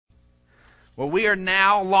Well, we are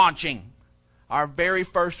now launching our very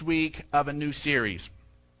first week of a new series.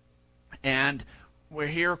 And we're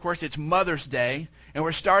here, of course, it's Mother's Day, and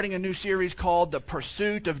we're starting a new series called The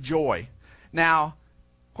Pursuit of Joy. Now,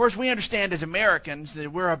 of course, we understand as Americans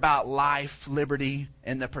that we're about life, liberty,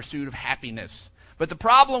 and the pursuit of happiness. But the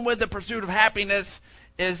problem with the pursuit of happiness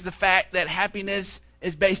is the fact that happiness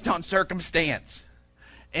is based on circumstance.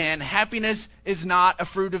 And happiness is not a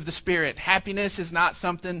fruit of the Spirit. Happiness is not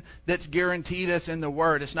something that's guaranteed us in the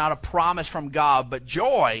Word. It's not a promise from God. But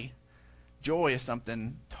joy is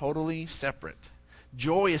something totally separate.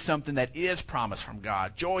 Joy is something that is promised from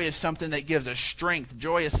God. Joy is something that gives us strength.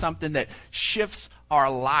 Joy is something that shifts our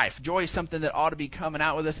life. Joy is something that ought to be coming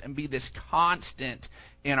out with us and be this constant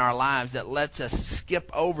in our lives that lets us skip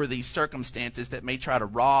over these circumstances that may try to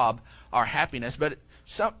rob our happiness. But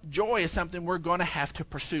joy is something we're going to have to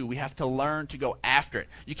pursue. We have to learn to go after it.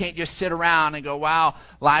 You can't just sit around and go, wow,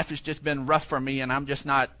 life has just been rough for me and I just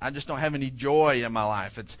don't have any joy in my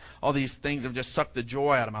life. It's all these things have just sucked the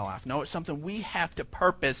joy out of my life. No, it's something we have to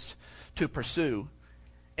purpose to pursue.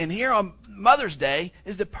 And here on Mother's Day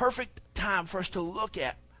is the perfect time for us to look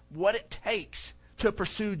at what it takes to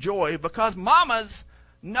pursue joy, because mamas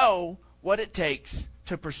know what it takes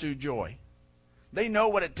to pursue joy. They know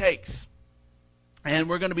what it takes. And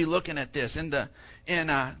we're going to be looking at this in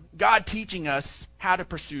God teaching us how to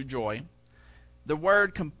pursue joy. The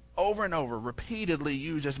word over and over repeatedly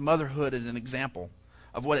uses motherhood as an example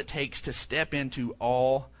of what it takes to step into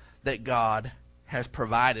all that God has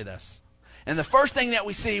provided us. And the first thing that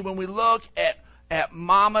we see when we look at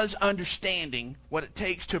mama's understanding what it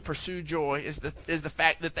takes to pursue joy is the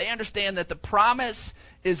fact that they understand that the promise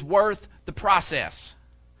is worth the process.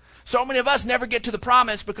 So many of us never get to the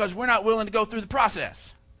promise because we're not willing to go through the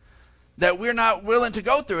process. That we're not willing to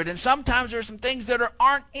go through it. And sometimes there are some things that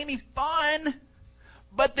aren't any fun,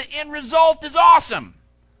 but the end result is awesome.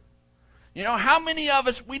 You know, how many of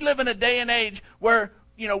us, we live in a day and age where,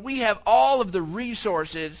 you know, we have all of the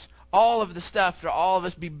resources, all of the stuff to all of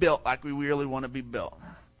us be built like we really want to be built.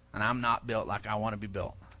 And I'm not built like I want to be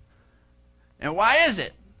built. And why is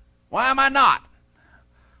it? Why am I not?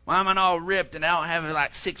 Why am I all ripped and I don't have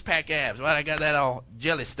like six-pack abs? Why I got that all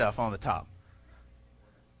jelly stuff on the top?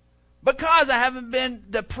 Because I haven't been,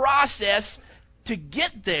 the process to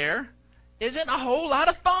get there isn't a whole lot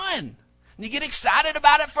of fun. You get excited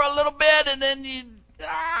about it for a little bit and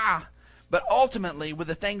then But ultimately, with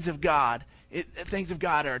the things of God, things of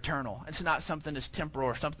God are eternal. It's not something that's temporal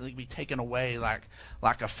or something that can be taken away like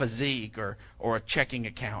a physique or a checking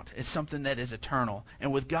account. It's something that is eternal.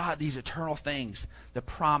 And with God, these eternal things, the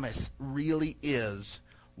promise really is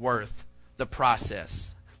worth the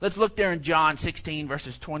process. Let's look there in John 16,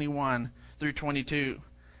 verses 21 through 22.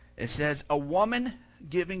 It says, "A woman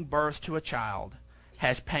giving birth to a child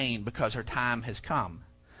has pain because her time has come.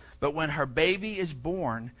 But when her baby is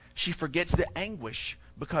born, she forgets the anguish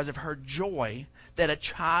because of her joy that a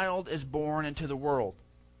child is born into the world.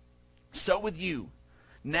 So with you,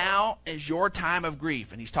 now is your time of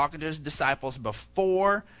grief." And he's talking to his disciples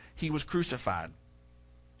before he was crucified.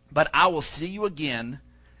 "But I will see you again,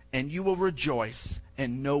 and you will rejoice,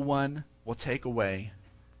 and no one will take away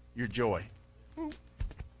your joy."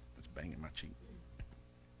 That's banging my cheek.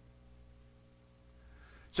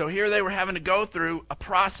 So here they were having to go through a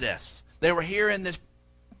process. They were here in this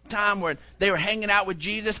time where they were hanging out with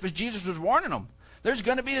Jesus, but Jesus was warning them. There's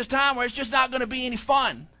going to be this time where it's just not going to be any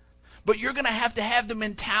fun. But you're going to have the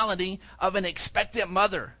mentality of an expectant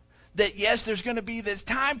mother. That yes, there's going to be this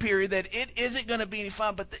time period that it isn't going to be any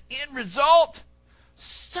fun, but the end result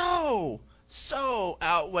so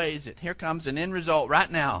outweighs it. Here comes an end result right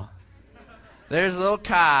now. There's little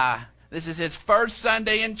Kai. This is his first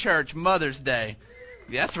Sunday in church, Mother's Day.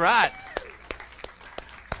 That's right.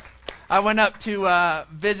 I went up to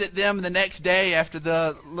visit them the next day after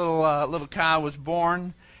the little Kai was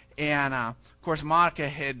born, and of course Monica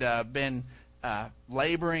had been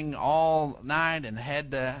laboring all night and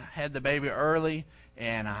had the baby early,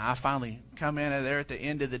 and I finally come in there at the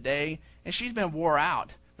end of the day, and she's been wore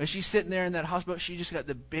out, but she's sitting there in that hospital. She just got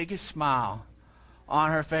the biggest smile on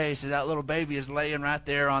her face as that little baby is laying right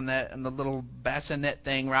there on the little bassinet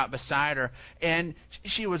thing right beside her. And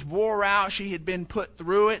she was wore out. She had been put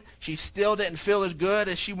through it. She still didn't feel as good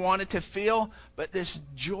as she wanted to feel. But this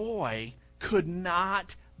joy could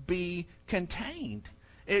not be contained.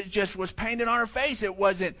 It just was painted on her face. It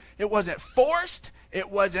wasn't forced. It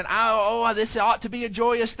wasn't, this ought to be a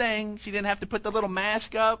joyous thing. She didn't have to put the little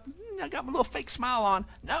mask up. I got my little fake smile on.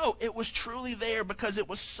 No, it was truly there because it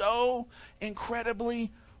was so incredibly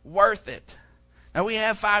worth it. Now we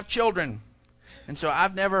have 5 children, and so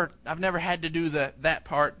I've never had to do that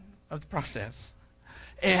part of the process.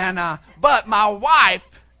 And but my wife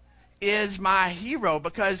is my hero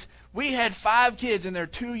because we had 5 kids and they're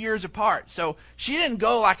 2 years apart. So she didn't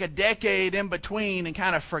go like a decade in between and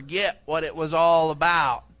kind of forget what it was all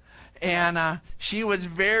about. And she was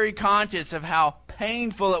very conscious of how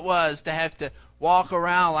painful it was to have to walk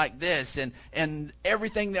around like this and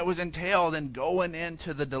everything that was entailed in going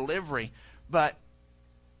into the delivery.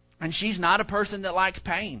 And she's not a person that likes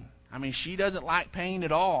pain. I mean, she doesn't like pain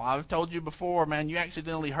at all. I've told you before, man, you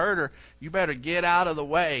accidentally hurt her, you better get out of the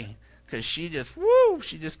way. Because she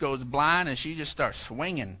just goes blind and she just starts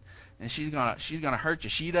swinging. And she's gonna hurt you.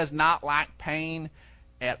 She does not like pain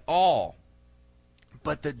at all.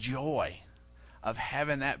 But the joy of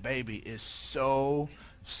having that baby is so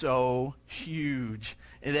huge.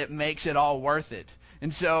 And it makes it all worth it.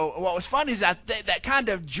 And so what was funny is that kind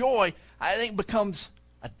of joy, I think, becomes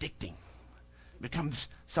addicting. It becomes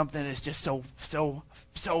something that's just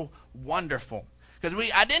so wonderful.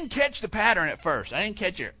 Because I didn't catch the pattern at first. I didn't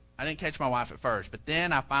catch my wife at first. But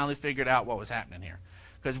then I finally figured out what was happening here.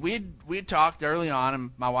 Because we'd talked early on,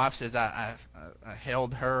 and my wife says I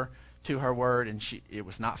held her to her word, and it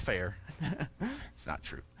was not fair. It's not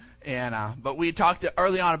true. And but we talked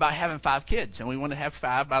early on about having 5 kids, and we wanted to have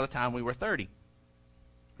 5 by the time we were 30.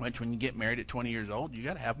 Which, when you get married at 20 years old, you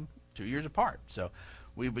got to have them 2 years apart. So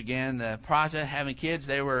we began the process of having kids.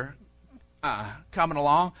 They were coming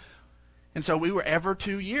along, and so we were every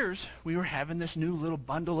 2 years we were having this new little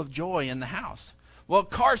bundle of joy in the house. Well,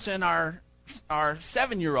 Carson, our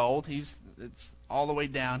 7-year-old, it's all the way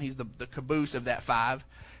down. He's the caboose of that 5,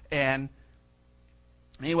 and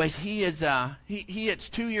anyways, he hits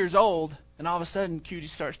 2 years old, and all of a sudden, Cutie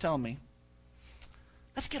starts telling me,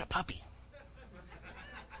 "Let's get a puppy."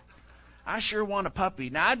 I sure want a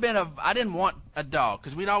puppy. Now I didn't want a dog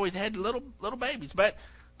because we'd always had little babies, but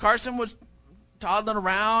Carson was toddling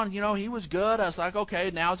around. You know, he was good. I was like,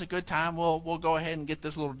 okay, now's a good time. We'll go ahead and get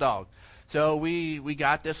this little dog. So we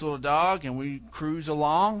got this little dog and we cruise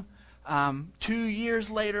along. 2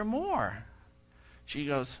 years later, more. She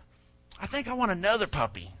goes, "I think I want another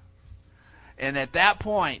puppy." And at that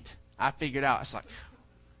point, I figured out, it's like,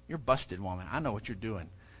 you're busted, woman. I know what you're doing.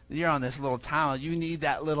 You're on this little town. You need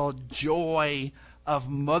that little joy of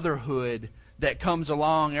motherhood that comes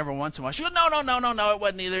along every once in a while. She goes, no, it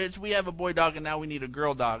wasn't either. We have a boy dog, and now we need a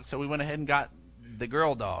girl dog. So we went ahead and got the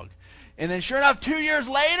girl dog. And then sure enough, 2 years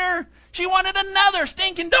later, she wanted another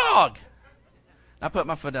stinking dog. I put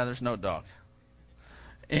my foot down. There's no dog.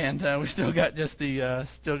 And we still got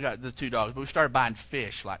the 2 dogs. But we started buying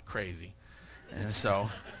fish like crazy. And so,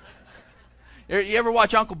 you ever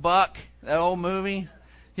watch Uncle Buck, that old movie?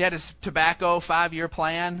 He had his tobacco 5-year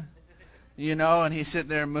plan, you know, and he's sitting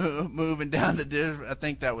there moving down I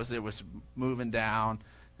think it was moving down,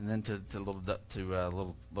 and then to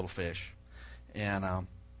little fish, and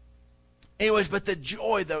anyways, but the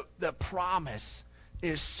joy, the promise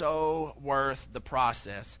is so worth the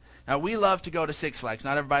process. Now we love to go to Six Flags.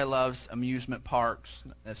 Not everybody loves amusement parks.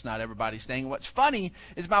 That's not everybody's thing. What's funny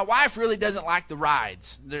is my wife really doesn't like the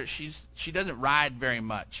rides. She doesn't ride very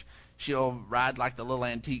much. She'll ride like the little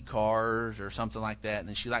antique cars or something like that, and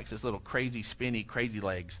then she likes this little crazy spinny crazy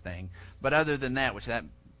legs thing. But other than that,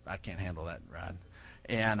 I can't handle that ride.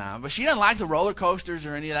 And but she doesn't like the roller coasters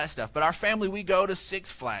or any of that stuff. But our family, we go to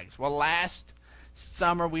Six Flags. Well, last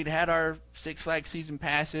summer we'd had our Six Flags season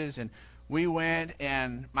passes, and we went,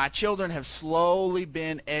 and my children have slowly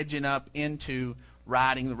been edging up into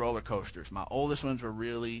riding the roller coasters. My oldest ones were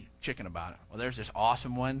really chicken about it. Well, there's this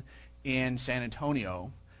awesome one in San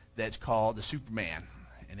Antonio that's called the Superman,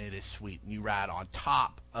 and it is sweet. And you ride on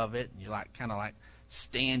top of it, and you're kind of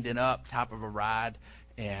standing up top of a ride,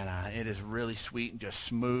 and it is really sweet and just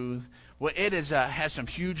smooth. Well, it has some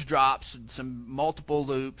huge drops, some multiple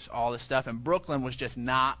loops, all this stuff, and Brooklyn was just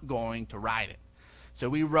not going to ride it. So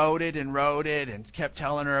we rode it and kept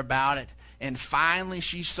telling her about it, and finally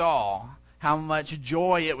she saw how much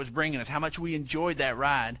joy it was bringing us, how much we enjoyed that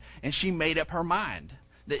ride, and she made up her mind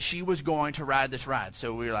that she was going to ride this ride.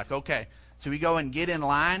 So we were like, okay. So we go and get in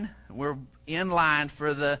line. We're in line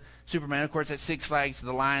for the Superman. Of course, at Six Flags,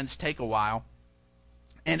 the lines take a while.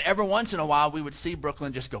 And every once in a while, we would see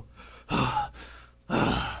Brooklyn just go, and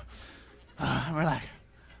we're like,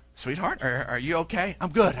 "Sweetheart, are you okay?"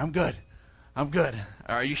 I'm good.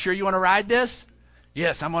 Are you sure you want to ride this?"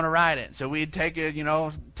 "Yes, I'm going to ride it." So we'd take it,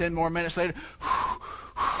 10 more minutes later.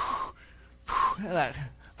 Like,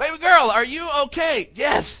 "Baby girl, are you okay?"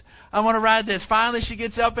 "Yes, I want to ride this." Finally, she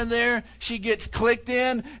gets up in there. She gets clicked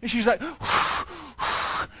in, and she's like,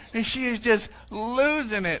 and she is just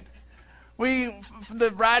losing it.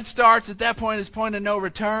 the ride starts at that point. It's point of no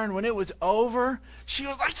return. When it was over, she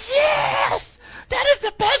was like, yes, that is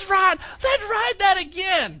the best ride. Let's ride that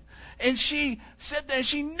again. And she said that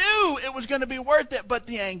she knew it was going to be worth it, but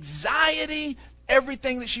the anxiety,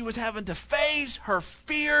 everything that she was having to face, her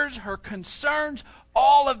fears, her concerns,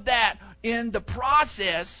 all of that in the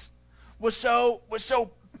process was so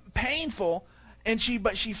painful.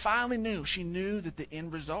 But she finally knew. She knew that the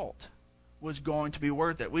end result was going to be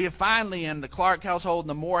worth it. We have finally, in the Clark household and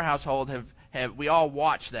the Moore household, have we all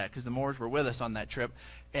watched that because the Moores were with us on that trip,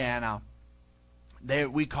 and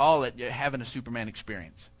we call it having a Superman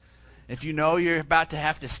experience. If you know you're about to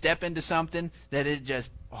have to step into something that it's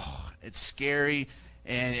scary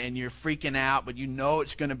and you're freaking out, but you know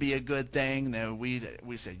it's going to be a good thing, then we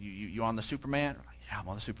said, you on the Superman? Yeah, I'm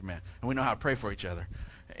on the Superman. And we know how to pray for each other.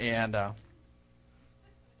 And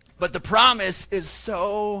but the promise is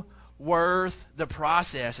so worth the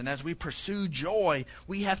process. And as we pursue joy,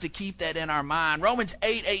 we have to keep that in our mind. Romans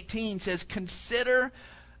 8:18 says,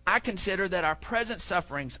 I consider that our present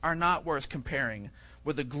sufferings are not worth comparing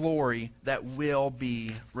with the glory that will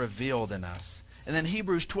be revealed in us. And then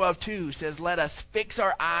Hebrews 12:2 says, let us fix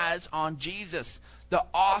our eyes on Jesus, the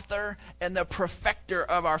author and the perfecter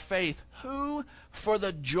of our faith, who for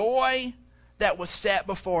the joy that was set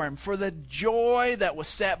before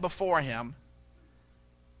him,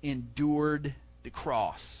 endured the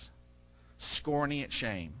cross, scorning its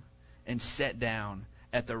shame, and sat down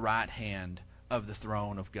at the right hand of the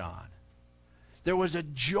throne of God. There was a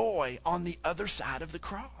joy on the other side of the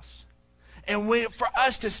cross. And for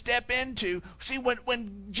us to step into, see,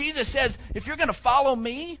 when Jesus says, if you're going to follow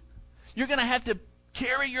me, you're going to have to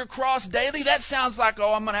carry your cross daily. That sounds like,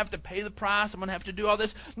 I'm going to have to pay the price. I'm going to have to do all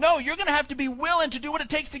this. No, you're going to have to be willing to do what it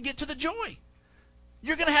takes to get to the joy.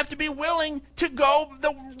 You're going to have to be willing to go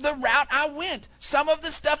the route I went. Some of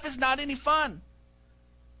the stuff is not any fun.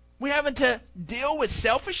 We're having to deal with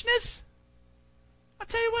selfishness. I'll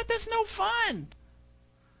tell you what, that's no fun.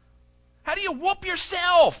 How do you whoop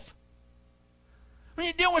yourself? When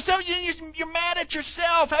you're dealing with something, you're mad at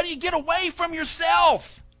yourself. How do you get away from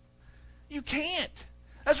yourself? You can't.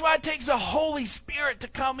 That's why it takes the Holy Spirit to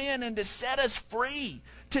come in and to set us free,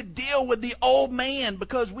 to deal with the old man,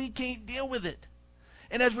 because we can't deal with it.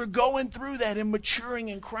 And as we're going through that and maturing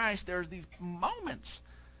in Christ, there's these moments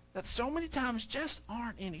that so many times just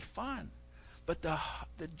aren't any fun. But the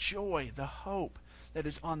joy, the hope that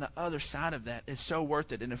is on the other side of that is so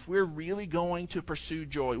worth it. And if we're really going to pursue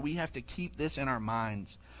joy, we have to keep this in our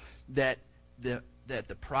minds, that the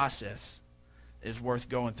process is worth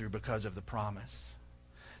going through because of the promise.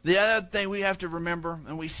 The other thing we have to remember,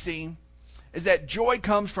 and we see, is that joy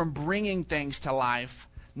comes from bringing things to life,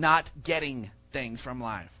 not getting things from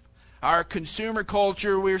life. Our consumer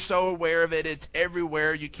culture, we're so aware of it. It's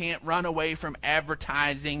everywhere. You can't run away from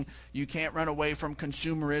advertising. You can't run away from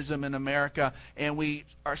consumerism in America. And we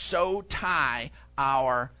are so tie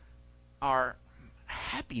our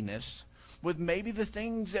happiness with maybe the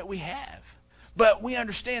things that we have. But we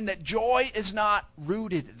understand that joy is not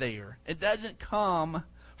rooted there. It doesn't come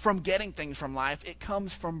from getting things from life. It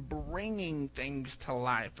comes from bringing things to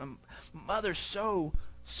life. And mothers so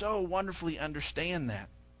wonderfully understand that.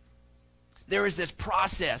 There is this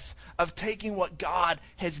process of taking what God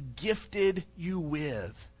has gifted you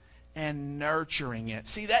with and nurturing it.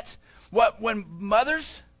 See, that's what, when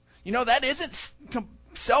mothers, that isn't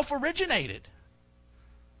self-originated.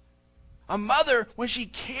 A mother, when she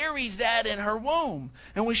carries that in her womb,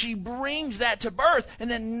 and when she brings that to birth and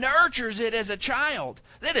then nurtures it as a child,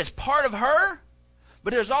 that is part of her,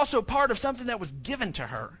 but it is also part of something that was given to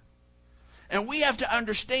her. And we have to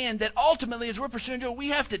understand that ultimately, as we're pursuing joy, we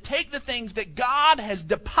have to take the things that God has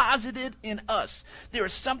deposited in us. There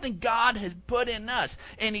is something God has put in us.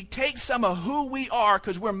 And He takes some of who we are,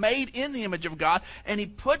 because we're made in the image of God, and He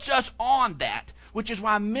puts us on that, which is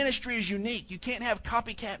why ministry is unique. You can't have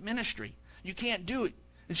copycat ministry. You can't do it.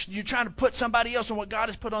 You're trying to put somebody else on what God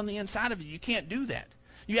has put on the inside of you. You can't do that.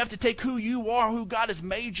 You have to take who you are, who God has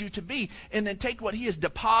made you to be, and then take what He has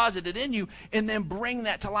deposited in you and then bring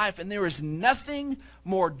that to life. And there is nothing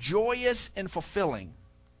more joyous and fulfilling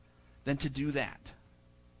than to do that,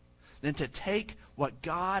 than to take what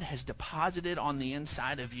God has deposited on the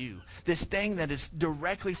inside of you, this thing that is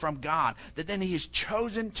directly from God, that then He has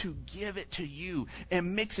chosen to give it to you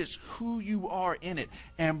and mixes who you are in it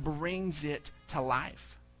and brings it to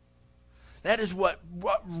life. That is what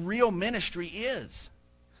real ministry is.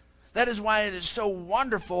 That is why it is so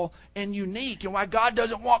wonderful and unique, and why God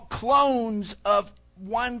doesn't want clones of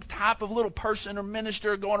one type of little person or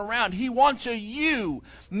minister going around. He wants a you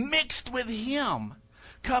mixed with Him,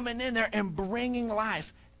 coming in there and bringing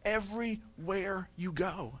life everywhere you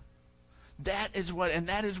go. That is what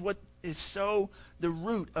is so the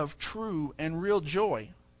root of true and real joy.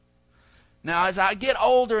 Now, as I get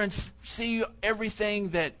older and see everything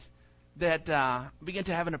that begin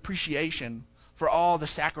to have an appreciation for all the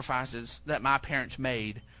sacrifices that my parents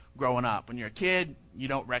made growing up. When you're a kid, you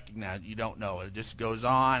don't recognize it. You don't know it. It just goes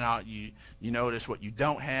on. You notice what you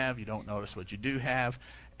don't have. You don't notice what you do have.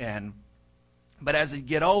 But as I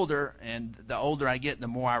get older, and the older I get, the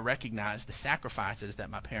more I recognize the sacrifices that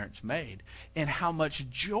my parents made and how much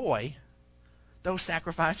joy those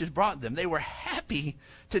sacrifices brought them. They were happy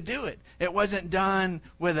to do it. It wasn't done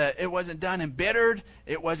embittered.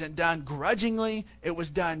 It wasn't done grudgingly. It was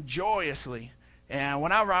done joyously. And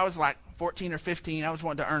whenever I was like 14 or 15, I was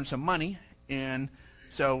wanting to earn some money, and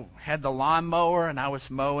so had the lawnmower, and I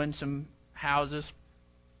was mowing some houses,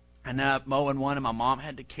 and up mowing one, and my mom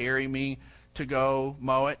had to carry me to go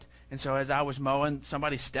mow it. And so as I was mowing,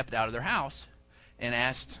 somebody stepped out of their house and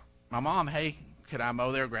asked my mom, "Hey, could I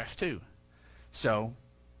mow their grass too?" So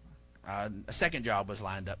a second job was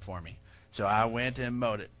lined up for me. So I went and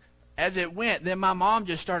mowed it. As it went, then my mom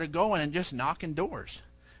just started going and just knocking doors.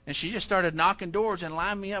 And she just started knocking doors and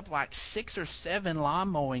lined me up like 6 or 7 lawn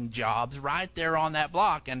mowing jobs right there on that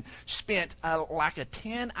block, and spent like a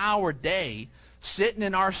 10-hour day sitting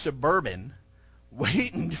in our Suburban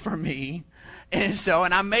waiting for me. And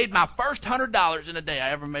I made my first $100 in a day I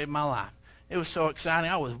ever made in my life. It was so exciting.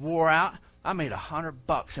 I was wore out. I made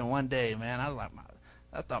 $100 in one day, man.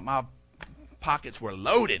 I thought my pockets were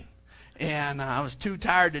loaded, and I was too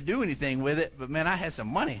tired to do anything with it. But man, I had some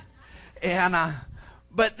money,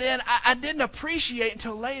 but then I didn't appreciate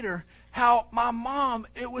until later how my mom,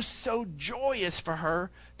 it was so joyous for her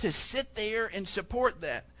to sit there and support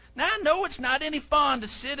that. Now, I know it's not any fun to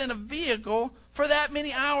sit in a vehicle for that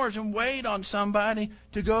many hours and wait on somebody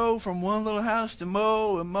to go from one little house to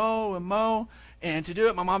mow and mow and mow. And to do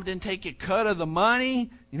it, my mom didn't take a cut of the money.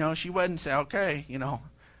 She wouldn't say, "Okay,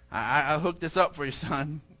 I hooked this up for you,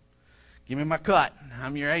 son. Give me my cut.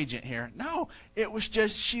 I'm your agent here." No, it was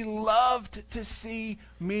just she loved to see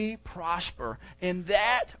me prosper. And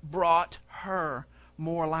that brought her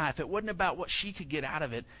more life. It wasn't about what she could get out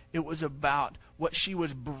of it. It was about what she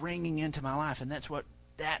was bringing into my life. And that's what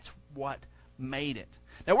made it.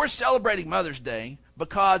 Now, we're celebrating Mother's Day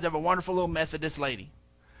because of a wonderful little Methodist lady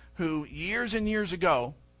who years and years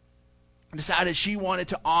ago decided she wanted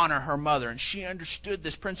to honor her mother. And she understood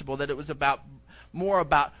this principle that it was more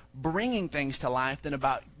about bringing things to life than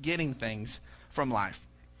about getting things from life.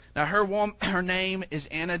 Now, her name is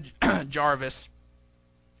Anna Jarvis,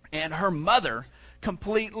 and her mother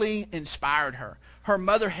completely inspired her. Her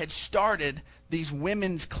mother had started these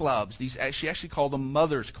women's clubs. She actually called them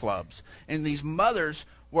mothers' clubs. And these mothers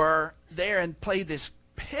were there and played this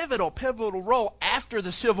pivotal role after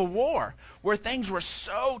the Civil War, where things were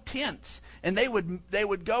so tense, and they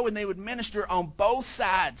would go and they would minister on both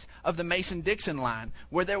sides of the Mason-Dixon line,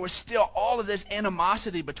 where there was still all of this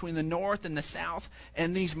animosity between the North and the South.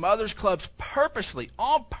 And these mothers clubs purposely,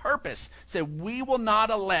 on purpose, said, "We will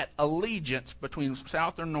not let allegiance between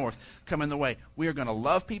South or North come in the way. We are going to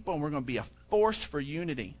love people, and we're going to be a force for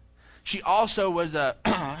unity." She also was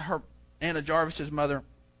Anna Jarvis's mother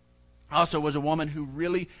also was a woman who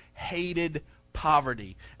really hated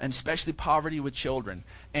poverty, and especially poverty with children.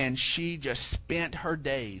 And she just spent her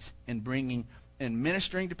days in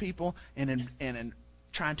ministering to people and in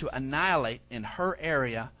trying to annihilate in her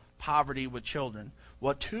area poverty with children.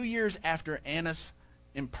 Well, 2 years after Anna's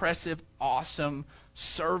impressive, awesome,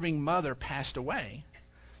 serving mother passed away,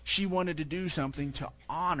 she wanted to do something to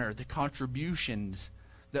honor the contributions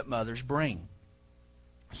that mothers bring.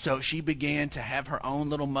 So she began to have her own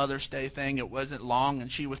little Mother's Day thing. It wasn't long, and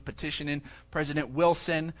she was petitioning President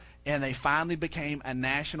Wilson, and they finally became a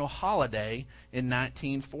national holiday in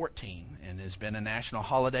 1914, and has been a national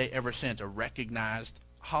holiday ever since, a recognized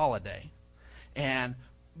holiday.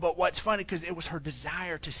 But what's funny, because it was her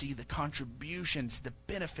desire to see the contributions, the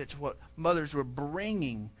benefits, what mothers were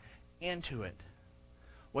bringing into it.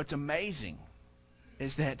 What's amazing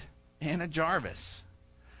is that Anna Jarvis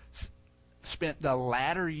spent the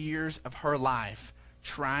latter years of her life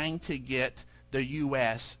trying to get the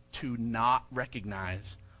U.S. to not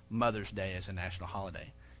recognize Mother's Day as a national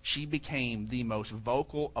holiday. She became the most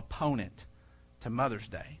vocal opponent to Mother's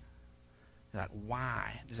Day. Like,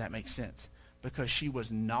 why? Does that make sense? Because she was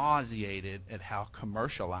nauseated at how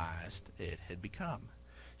commercialized it had become.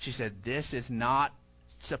 She said, this is not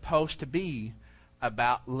supposed to be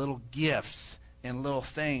about little gifts and little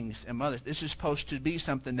things and mothers. This is supposed to be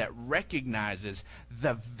something that recognizes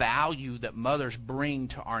the value that mothers bring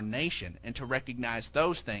to our nation, and to recognize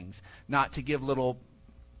those things, not to give little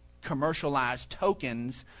commercialized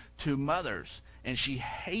tokens to mothers, and she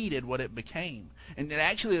hated what it became. And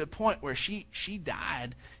actually the point where she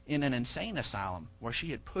died in an insane asylum, where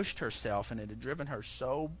she had pushed herself and it had driven her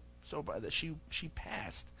so bad that she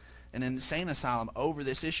passed in an insane asylum over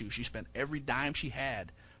this issue. She spent every dime she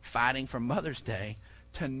had fighting for Mother's Day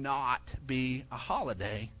to not be a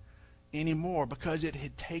holiday anymore, because it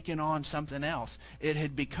had taken on something else. It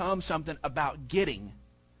had become something about getting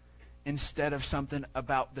instead of something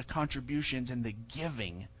about the contributions and the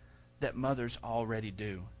giving that mothers already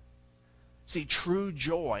do. See, true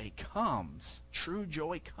joy comes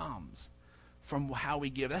from how we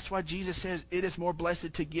give. That's why Jesus says it is more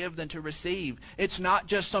blessed to give than to receive. It's not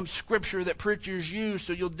just some scripture that preachers use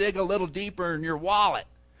so you'll dig a little deeper in your wallet.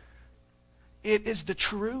 It is the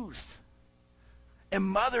truth. And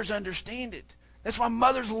mothers understand it. That's why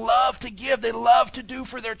mothers love to give. They love to do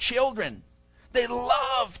for their children. They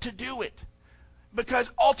love to do it. Because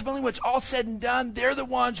ultimately, when it's all said and done, they're the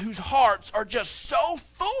ones whose hearts are just so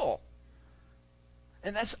full.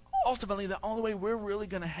 And that's ultimately the only way we're really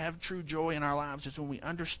going to have true joy in our lives, is when we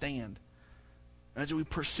understand, as we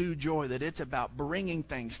pursue joy, that it's about bringing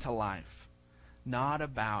things to life, not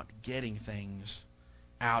about getting things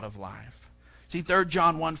out of life. See, 3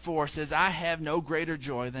 John 1:4 says, I have no greater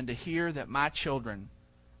joy than to hear that my children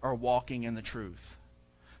are walking in the truth.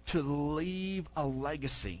 To leave a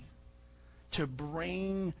legacy, to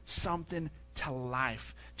bring something to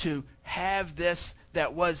life, to have this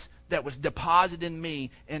that was deposited in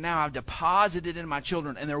me, and now I've deposited in my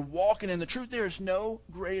children, and they're walking in the truth. There is no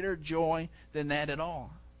greater joy than that at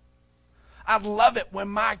all. I love it when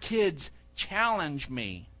my kids challenge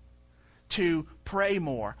me to pray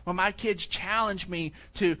more, when my kids challenge me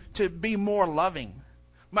to be more loving.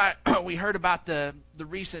 We heard about the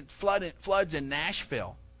recent floods in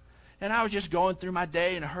Nashville, and I was just going through my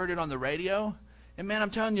day and I heard it on the radio, and man, I'm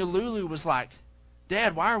telling you, Lulu was like,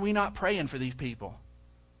 Dad, why are we not praying for these people?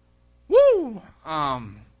 Woo!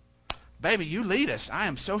 Baby, you lead us. I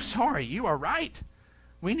am so sorry. You are right.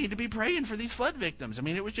 We need to be praying for these flood victims. I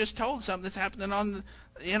mean, it was just told something that's happening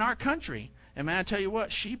in our country. And man, I tell you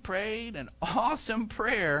what, she prayed an awesome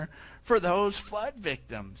prayer for those flood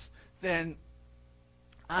victims. Then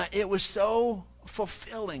it was so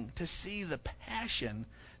fulfilling to see the passion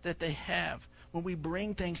that they have when we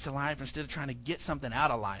bring things to life instead of trying to get something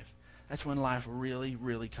out of life. That's when life really,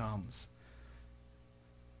 really comes.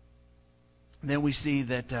 Then we see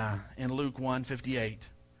that in Luke 1:58,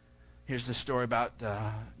 here's the story about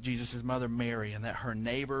Jesus' mother Mary, and that her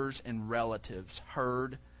neighbors and relatives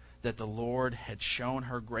heard that the Lord had shown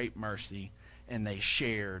her great mercy, and they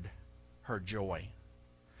shared her joy.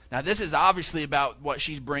 Now, this is obviously about what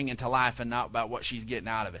she's bringing to life and not about what she's getting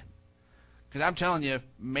out of it. Because I'm telling you,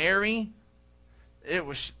 Mary, it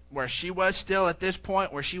was where she was still at this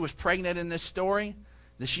point, where she was pregnant in this story,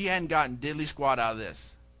 that she hadn't gotten diddly squat out of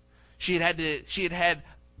this. She had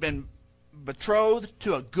been betrothed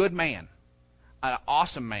to a good man, an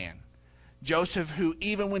awesome man. Joseph, who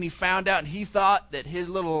even when he found out and he thought that his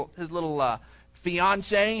little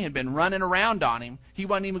fiance had been running around on him, he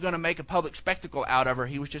wasn't even going to make a public spectacle out of her.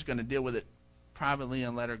 He was just going to deal with it privately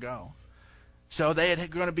and let her go. So they had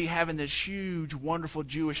going to be having this huge, wonderful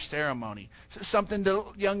Jewish ceremony. So something the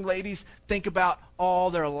young ladies think about all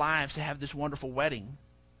their lives, to have this wonderful wedding.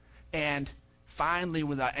 And finally,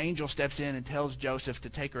 when the angel steps in and tells Joseph to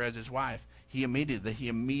take her as his wife, he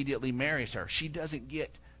immediately marries her. She doesn't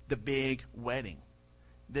get the big wedding.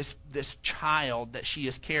 This child that she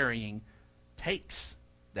is carrying takes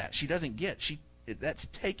that. She doesn't get. That's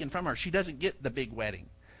taken from her. She doesn't get the big wedding.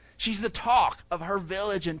 She's the talk of her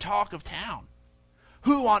village and talk of town.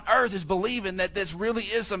 Who on earth is believing that this really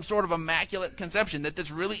is some sort of immaculate conception, that this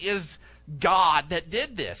really is God that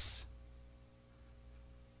did this?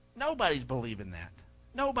 Nobody's believing that.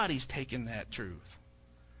 Nobody's taking that truth.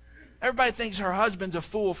 Everybody thinks her husband's a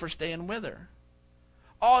fool for staying with her.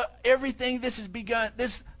 Everything this has begun,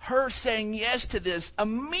 her saying yes to this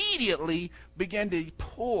immediately began to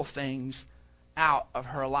pull things out of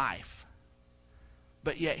her life.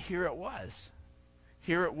 But yet here it was.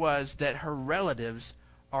 Here it was that her relatives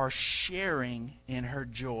are sharing in her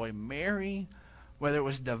joy. Mary, whether it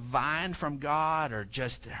was divine from God or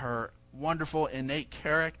just her wonderful innate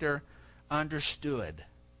character, understood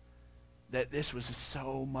that this was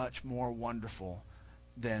so much more wonderful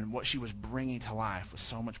than what she was bringing to life, was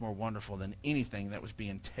so much more wonderful than anything that was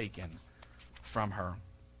being taken from her.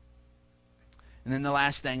 And then the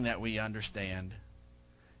last thing that we understand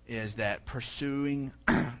is that pursuing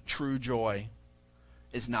true joy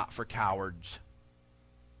is not for cowards,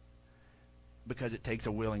 because it takes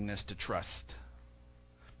a willingness to trust.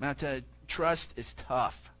 Now, to trust is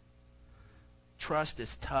tough. trust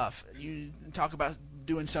is tough. You talk about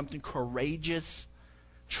doing something courageous,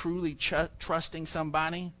 truly trusting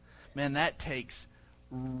somebody. Man, that takes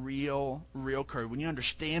real courage. When you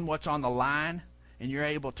understand what's on the line and you're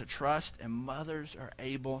able to trust, and mothers are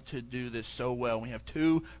able to do this so well. We have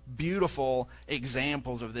two beautiful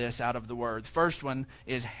examples of this out of the Word. The first one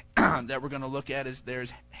is that we're going to look at is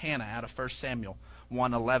there's Hannah out of 1 Samuel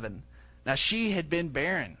 1:11. Now she had been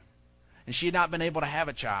barren, and she had not been able to have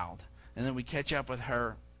a child. And then we catch up with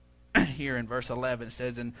her here in verse 11. It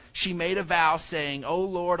says, and she made a vow saying, O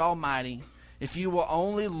Lord Almighty, if you will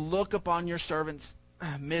only look upon your servant's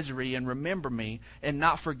misery and remember me, and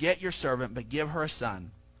not forget your servant, but give her a son,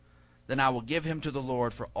 then I will give him to the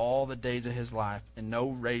Lord for all the days of his life, and no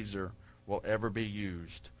razor will ever be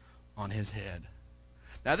used on his head.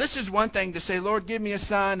 Now this is one thing to say, Lord, give me a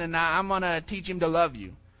son, and I'm going to teach him to love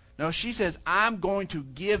you. No, she says, I'm going to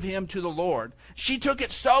give him to the Lord. She took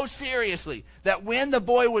it so seriously that when the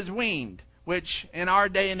boy was weaned, which in our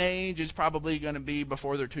day and age is probably going to be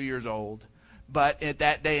before they're 2 years old, but at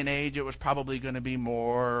that day and age, it was probably going to be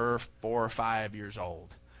more 4 or 5 years old.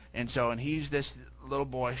 And he's this little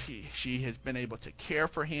boy. She has been able to care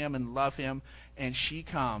for him and love him. And she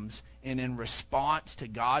comes, and in response to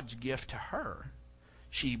God's gift to her,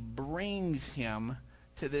 she brings him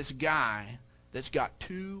to this guy that's got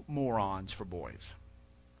 2 morons for boys.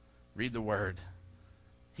 Read the Word.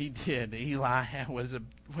 He did. Eli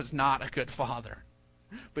was not a good father.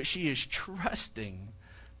 But she is trusting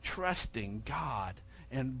God,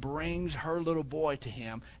 and brings her little boy to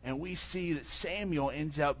him. And we see that Samuel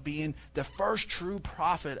ends up being the first true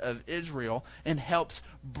prophet of Israel and helps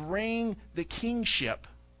bring the kingship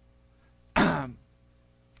of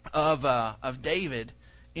David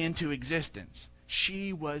into existence.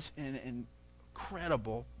 She was an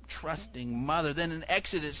incredible, trusting mother. Then in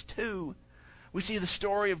Exodus 2, we see the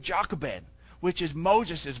story of Jochebed, which is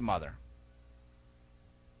Moses' mother.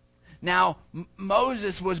 Now,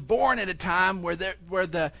 Moses was born at a time where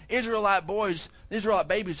the Israelite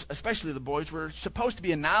babies, especially the boys, were supposed to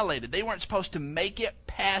be annihilated. They weren't supposed to make it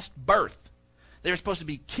past birth. They were supposed to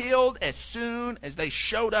be killed as soon as they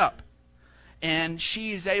showed up. And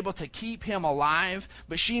she is able to keep him alive,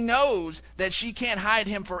 but she knows that she can't hide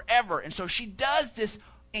him forever. And so she does this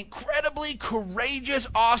incredibly courageous,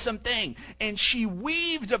 awesome thing. And she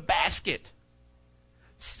weaves a basket,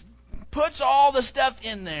 puts all the stuff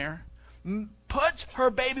in there, puts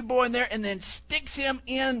her baby boy in there, and then sticks him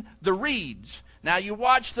in the reeds. Now you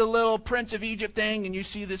watch the little Prince of Egypt thing, and you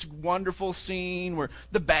see this wonderful scene where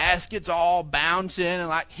the basket's all bouncing, and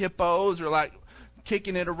like hippos are like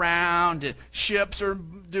kicking it around, and ships are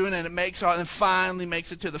doing it, and and finally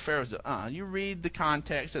makes it to the Pharaoh's deal. You read the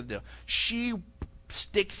context of the deal. She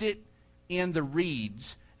sticks it in the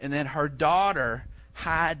reeds, and then her daughter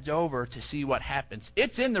hides over to see what happens.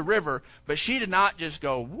 It's in the river, but she did not just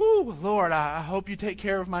go, woo, Lord, I hope you take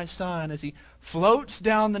care of my son as he floats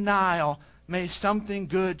down the Nile. May something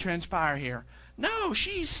good transpire here. No,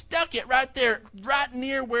 she stuck it right there, right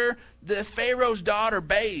near where the Pharaoh's daughter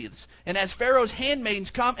bathes. And as Pharaoh's handmaidens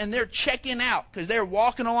come, and they're checking out, because they're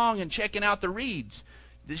walking along and checking out the reeds.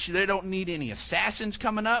 They don't need any assassins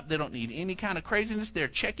coming up. They don't need any kind of craziness. They're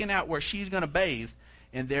checking out where she's going to bathe.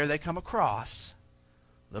 And there they come across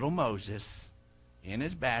little Moses in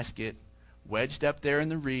his basket, wedged up there in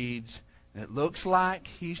the reeds, and it looks like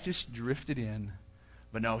he's just drifted in.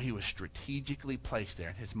 But no, he was strategically placed there.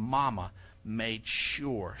 And his mama made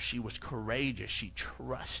sure. She was courageous. She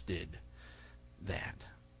trusted that.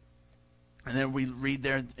 And then we read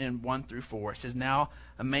there in 1 through 4. It says, now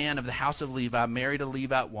a man of the house of Levi married a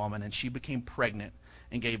Levite woman, and she became pregnant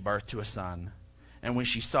and gave birth to a son. And when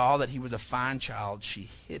she saw that he was a fine child, she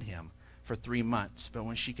hid him for 3 months. But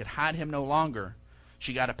when she could hide him no longer,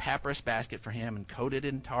 she got a papyrus basket for him and coated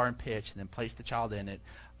it in tar and pitch, and then placed the child in it,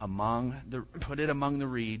 put it among the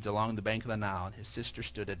reeds along the bank of the Nile. And his sister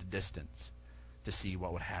stood at a distance to see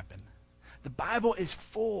what would happen. The Bible is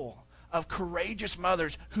full of courageous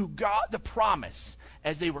mothers who got the promise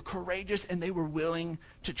as they were courageous and they were willing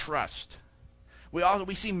to trust.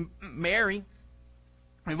 We see Mary.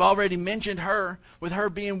 We've already mentioned her, with her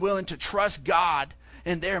being willing to trust God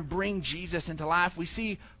and there bring Jesus into life. We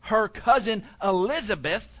see her cousin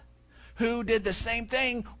Elizabeth, who did the same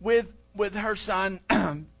thing with her son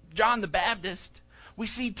John the Baptist. We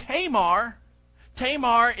see Tamar.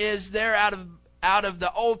 Tamar is there out of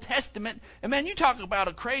the Old Testament. And man, you talk about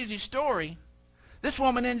a crazy story. This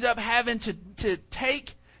woman ends up having to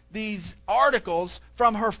take these articles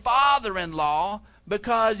from her father-in-law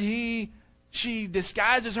because she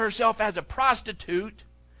disguises herself as a prostitute.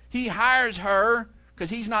 He hires her because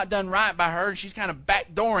he's not done right by her, and she's kind of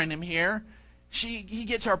backdooring him here. he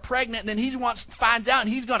gets her pregnant, and then he finds out, and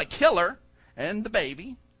he's going to kill her and the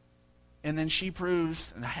baby. And then she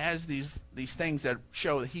proves and has these things that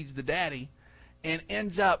show that he's the daddy, and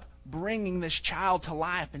ends up bringing this child to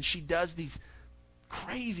life. And she does these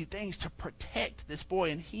crazy things to protect this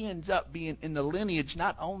boy, and he ends up being in the lineage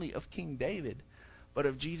not only of King David, but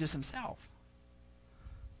of Jesus himself.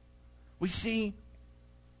 We see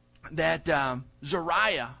that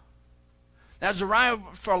Zariah. Now,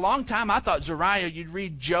 Zariah, for a long time, I thought Zariah, you'd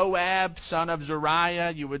read Joab, son of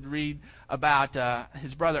Zariah. You would read about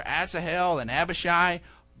his brother Asahel and Abishai,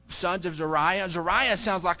 sons of Zariah. Zariah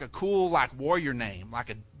sounds like a cool, warrior name,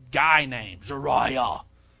 like a guy name. Zariah.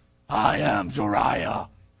 I am Zariah.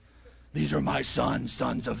 These are my sons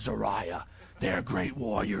of Zariah. They're great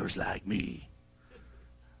warriors like me.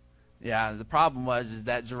 Yeah, the problem was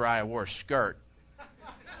that Zariah wore a skirt.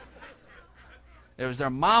 It was their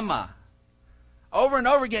mama. Over and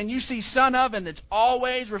over again, you see son of, and it's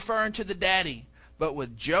always referring to the daddy. But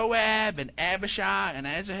with Joab and Abishai and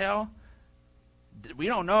Asahel, we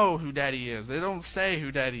don't know who daddy is. They don't say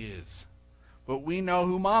who daddy is. But we know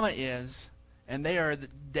who mama is, and they are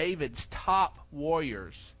David's top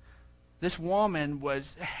warriors. This woman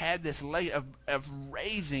had this lay of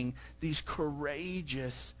raising these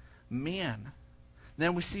courageous men.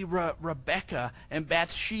 Then we see Rebecca and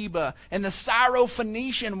Bathsheba and the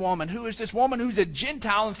Syrophoenician woman, who is this woman who's a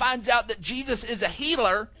Gentile and finds out that Jesus is a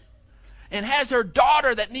healer and has her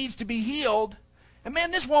daughter that needs to be healed. And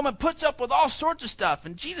man, this woman puts up with all sorts of stuff.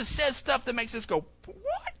 And Jesus says stuff that makes us go,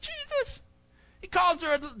 what, Jesus? He calls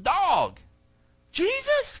her a dog.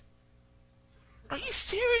 Jesus? Are you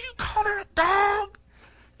serious? You called her a dog?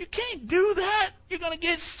 You can't do that. You're going to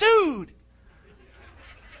get sued.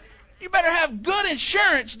 You better have good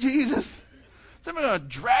insurance, Jesus. Somebody's going to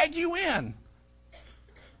drag you in.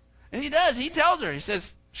 And he does. He tells her, he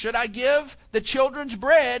says, should I give the children's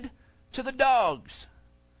bread to the dogs?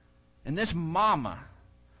 And this mama,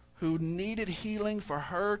 who needed healing for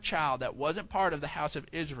her child that wasn't part of the house of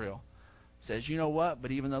Israel, says, you know what? But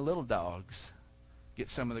even the little dogs get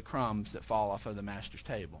some of the crumbs that fall off of the master's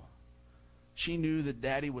table. She knew that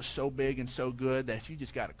daddy was so big and so good that if you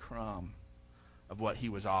just got a crumb of what he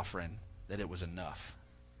was offering, that it was enough.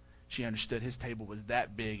 She understood his table was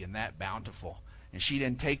that big and that bountiful. And she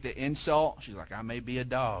didn't take the insult. She's like, I may be a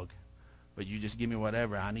dog, but you just give me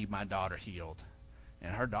whatever. I need my daughter healed.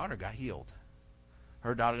 And her daughter got healed.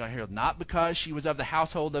 Her daughter got healed. Not because she was of the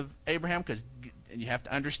household of Abraham, and you have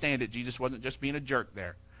to understand it, Jesus wasn't just being a jerk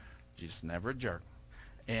there. Jesus never a jerk.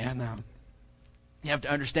 And you have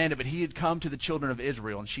to understand it, but he had come to the children of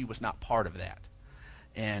Israel, and she was not part of that.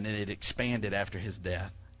 And it expanded after his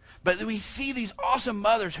death. But we see these awesome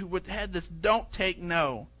mothers who had this don't take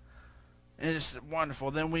no. And it's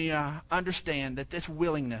wonderful. Then we understand that this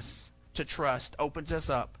willingness to trust opens us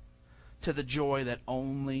up to the joy that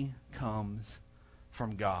only comes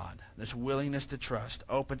from God. This willingness to trust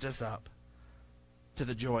opens us up to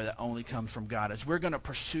the joy that only comes from God. As we're going to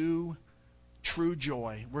pursue true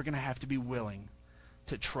joy, we're going to have to be willing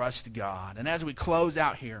to trust God. And as we close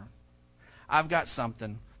out here, I've got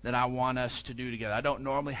something that I want us to do together. I don't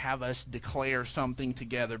normally have us declare something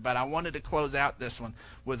together, but I wanted to close out this one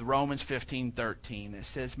with Romans 15:13. It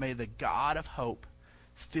says, may the God of hope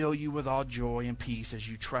fill you with all joy and peace as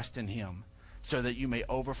you trust in him, so that you may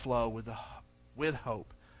overflow with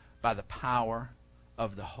hope by the power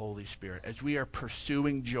of the Holy Spirit. As we are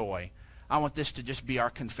pursuing joy, I want this to just be our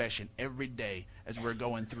confession every day as we're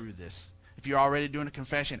going through this. If you're already doing a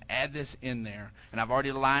confession, add this in there. And I've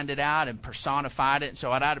already lined it out and personified it. And so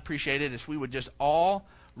what I'd appreciate it if we would just all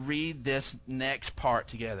read this next part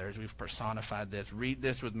together as we've personified this. Read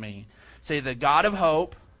this with me. Say, the God of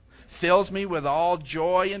hope fills me with all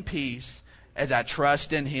joy and peace as I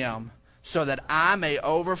trust in him, so that I may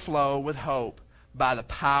overflow with hope by the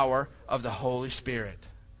power of the Holy Spirit.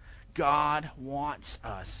 God wants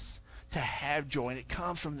us to have joy, and it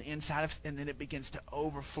comes from the inside of us, and then it begins to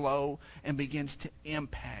overflow and begins to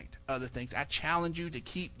impact other things. I challenge you to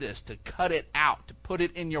keep this, to cut it out, to put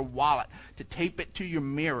it in your wallet, to tape it to your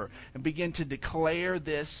mirror, and begin to declare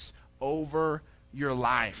this over your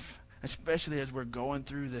life, especially as we're going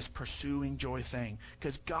through this pursuing joy thing,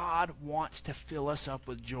 because God wants to fill us up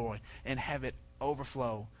with joy and have it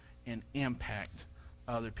overflow and impact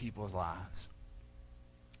other people's lives.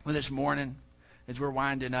 Well, this morning, as we're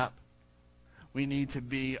winding up, we need to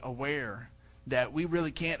be aware that we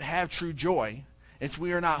really can't have true joy if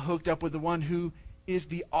we are not hooked up with the one who is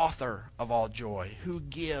the author of all joy, who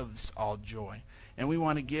gives all joy. And we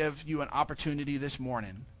want to give you an opportunity this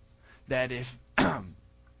morning that if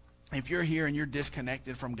If you're here and you're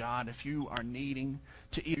disconnected from God, if you are needing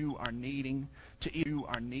to you are needing to you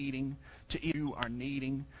are needing to you are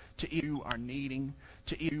needing to you are needing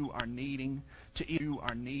to you are needing to you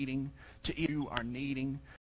are needing to you are needing